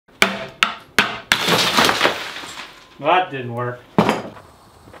Well, that didn't work.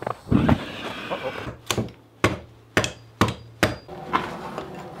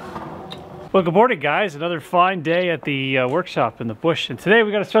 Well, good morning, guys. Another fine day at the workshop in the bush. And today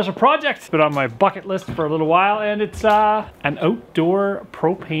we got a special project. It's been on my bucket list for a little while, and it's an outdoor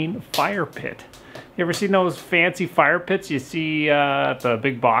propane fire pit. You ever seen those fancy fire pits you see at the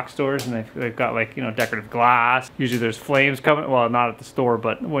big box stores, and they've got, like, you know, decorative glass. Usually there's flames coming, well, not at the store,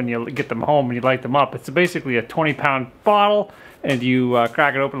 but when you get them home and you light them up, it's basically a 20-pound bottle, and you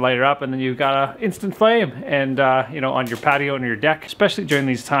crack it open, light it up, and then you've got an instant flame, and you know, on your patio and your deck, especially during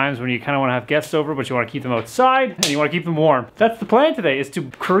these times when you kind of want to have guests over, but you want to keep them outside and you want to keep them warm. That's the plan today, is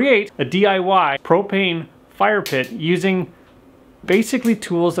to create a DIY propane fire pit using basically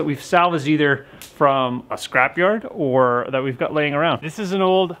tools that we've salvaged either from a scrapyard or that we've got laying around. This is an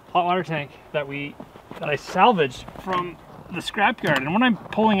old hot water tank that I salvaged from the scrapyard, and what I'm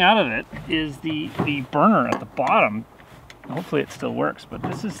pulling out of it is the burner at the bottom. Hopefully it still works, but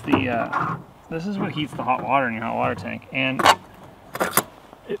this is what heats the hot water in your hot water tank, and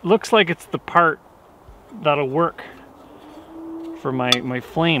it looks like it's the part that'll work for my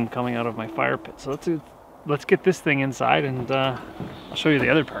flame coming out of my fire pit. So let's get this thing inside, and I'll show you the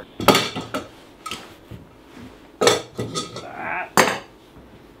other part. That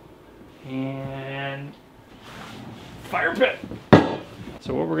and fire pit.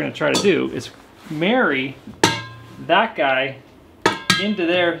 So what we're going to try to do is marry that guy into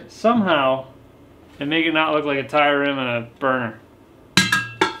there somehow and make it not look like a tire rim and a burner.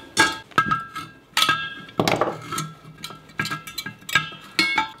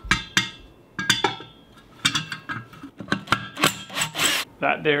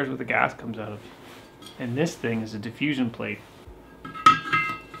 That there is what the gas comes out of. And this thing is a diffusion plate.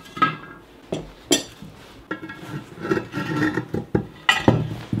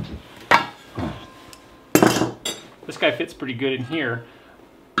 This guy fits pretty good in here,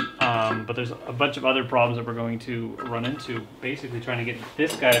 but there's a bunch of other problems that we're going to run into. Basically trying to get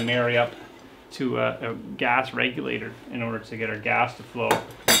this guy to marry up to a gas regulator in order to get our gas to flow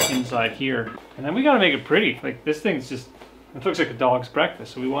inside here. And then we got to make it pretty. Like, this thing's just, it looks like a dog's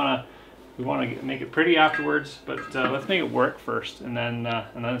breakfast. So we want to make it pretty afterwards, but let's make it work first, and then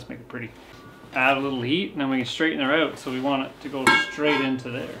let's make it pretty. Add a little heat, and then we can straighten her out. So we want it to go straight into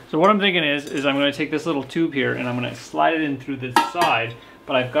there. So what I'm thinking is I'm going to take this little tube here, and I'm going to slide it in through this side,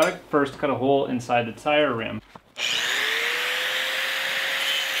 but I've got to first cut a hole inside the tire rim.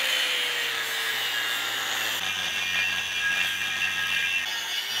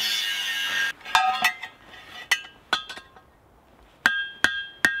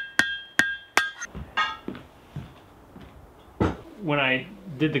 When I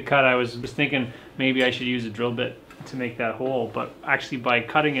did the cut, I was thinking maybe I should use a drill bit to make that hole, but actually by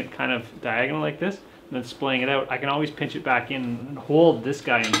cutting it kind of diagonal like this and then splaying it out, I can always pinch it back in and hold this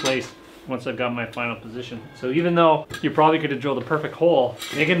guy in place once I've got my final position. So even though you probably could have drilled a perfect hole,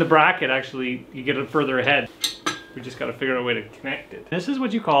 making the bracket, actually you get it further ahead. We just got to figure out a way to connect it. This is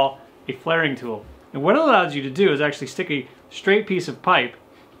what you call a flaring tool, and what it allows you to do is actually stick a straight piece of pipe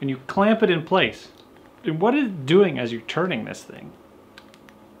and you clamp it in place. And what it's doing as you're turning this thing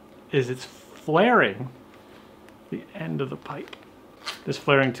is it's flaring the end of the pipe. This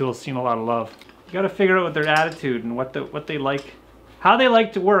flaring tool's seen a lot of love. You got to figure out what their attitude and what they like, how they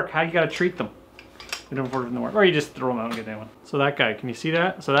like to work, how you got to treat them. They don't work in the work, or you just throw them out and get that one. So that guy, can you see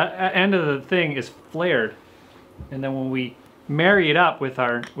that? So that end of the thing is flared, and then when we marry it up with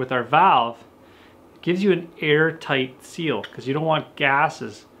our valve, it gives you an airtight seal because you don't want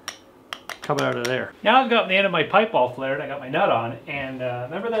gases coming out of there. Now I've got the end of my pipe all flared, I got my nut on, and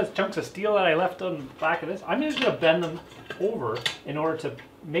remember those chunks of steel that I left on the back of this? I'm just going to bend them over in order to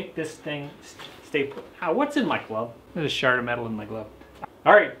make this thing stay put. Ow, what's in my glove? There's a shard of metal in my glove.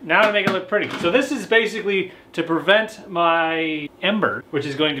 Alright, now to make it look pretty. So this is basically to prevent my ember, which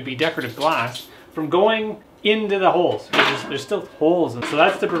is going to be decorative glass, from going into the holes. There's still holes, and so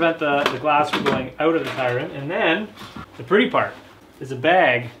that's to prevent the glass from going out of the tire rim. And then the pretty part is a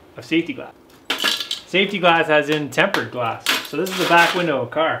bag of safety glass. Safety glass as in tempered glass. So this is the back window of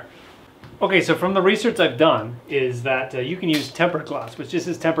a car. Okay, so from the research I've done is that you can use tempered glass, which just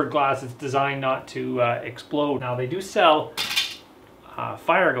is tempered glass. It's designed not to explode. Now they do sell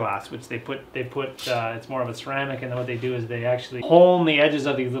fire glass, which they put it's more of a ceramic, and then what they do is they actually hone the edges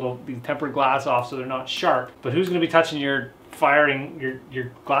of these tempered glass off so they're not sharp. But who's going to be touching your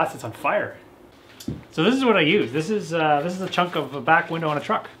glass that's on fire? So this is what I use. This is a chunk of a back window on a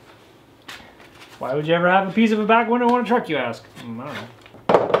truck. Why would you ever have a piece of a back window on a truck, you ask? I don't know.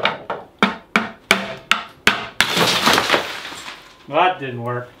 Well, that didn't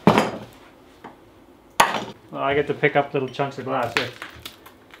work. Well, I get to pick up little chunks of glass here.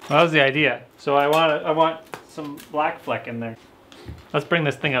 Well, that was the idea. So I want some black fleck in there. Let's bring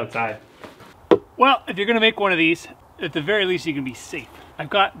this thing outside. Well, if you're gonna make one of these, at the very least you can be safe. I've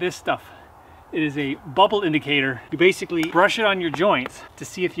got this stuff. It is a bubble indicator. You basically brush it on your joints to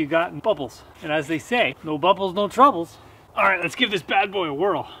see if you got bubbles. And as they say, no bubbles, no troubles. All right, let's give this bad boy a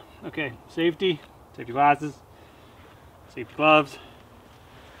whirl. Okay, safety glasses, safety gloves.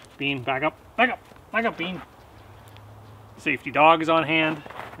 Bean, back up, Bean. Safety dog is on hand.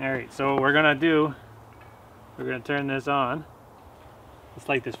 All right, so we're gonna turn this on. Let's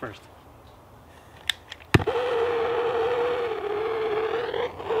light this first.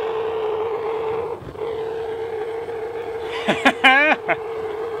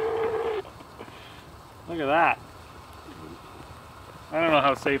 Look at that. I don't know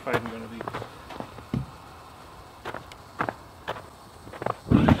how safe I'm gonna be.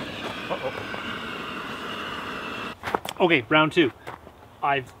 Okay, round two.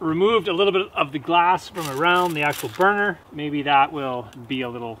 I've removed a little bit of the glass from around the actual burner. Maybe that will be a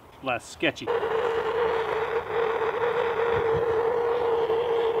little less sketchy.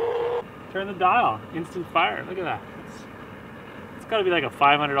 Turn the dial, instant fire. Look at that. It's got to be like a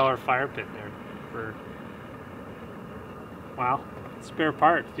 $500 fire pit there for, wow, spare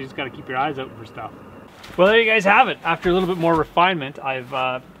parts. You just got to keep your eyes open for stuff. Well, there you guys have it. After a little bit more refinement,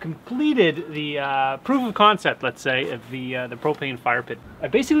 I've completed the proof of concept, let's say, of the propane fire pit. I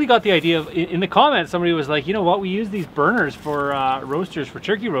basically got the idea of, in the comments, somebody was like, you know what, we use these burners for roasters, for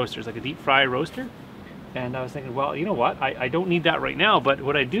turkey roasters, like a deep fry roaster. And I was thinking, well, you know what, I don't need that right now, but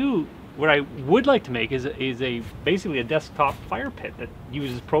what I would like to make is basically a desktop fire pit that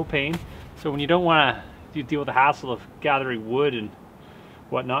uses propane. So when you don't want to deal with the hassle of gathering wood and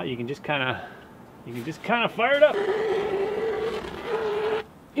whatnot, you can just kind of fire it up.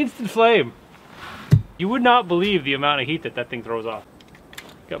 Instant flame. You would not believe the amount of heat that thing throws off.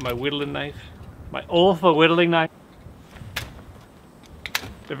 Got my whittling knife, my Olfa whittling knife.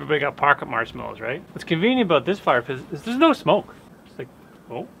 Everybody got pocket marshmallows, right? What's convenient about this fire pit is there's no smoke. It's like,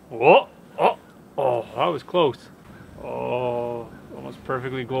 oh, that was close. Oh, almost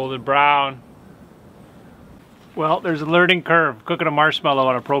perfectly golden brown. Well, there's a learning curve cooking a marshmallow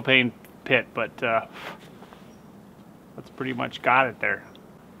on a propane pit, but that's pretty much got it there.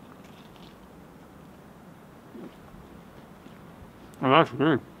 Oh, that's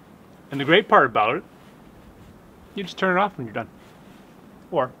good. And the great part about it, you just turn it off when you're done.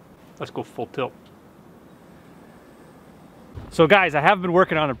 Or let's go full tilt. So guys, I have been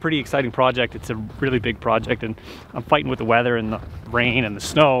working on a pretty exciting project. It's a really big project, and I'm fighting with the weather and the rain and the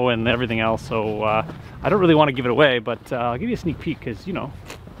snow and everything else, so I don't really want to give it away, but I'll give you a sneak peek because, you know,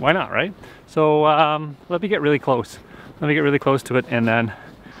 why not, right? So let me get really close. Let me get really close to it and then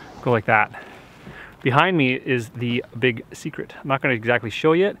go like that. Behind me is the big secret. I'm not going to exactly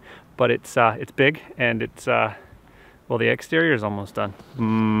show you it, but it's big, and it's well, the exterior is almost done.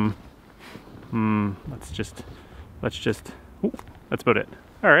 Let's just ooh, that's about it.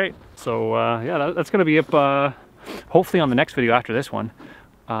 All right, so yeah, that's going to be up hopefully on the next video after this one.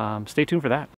 Stay tuned for that.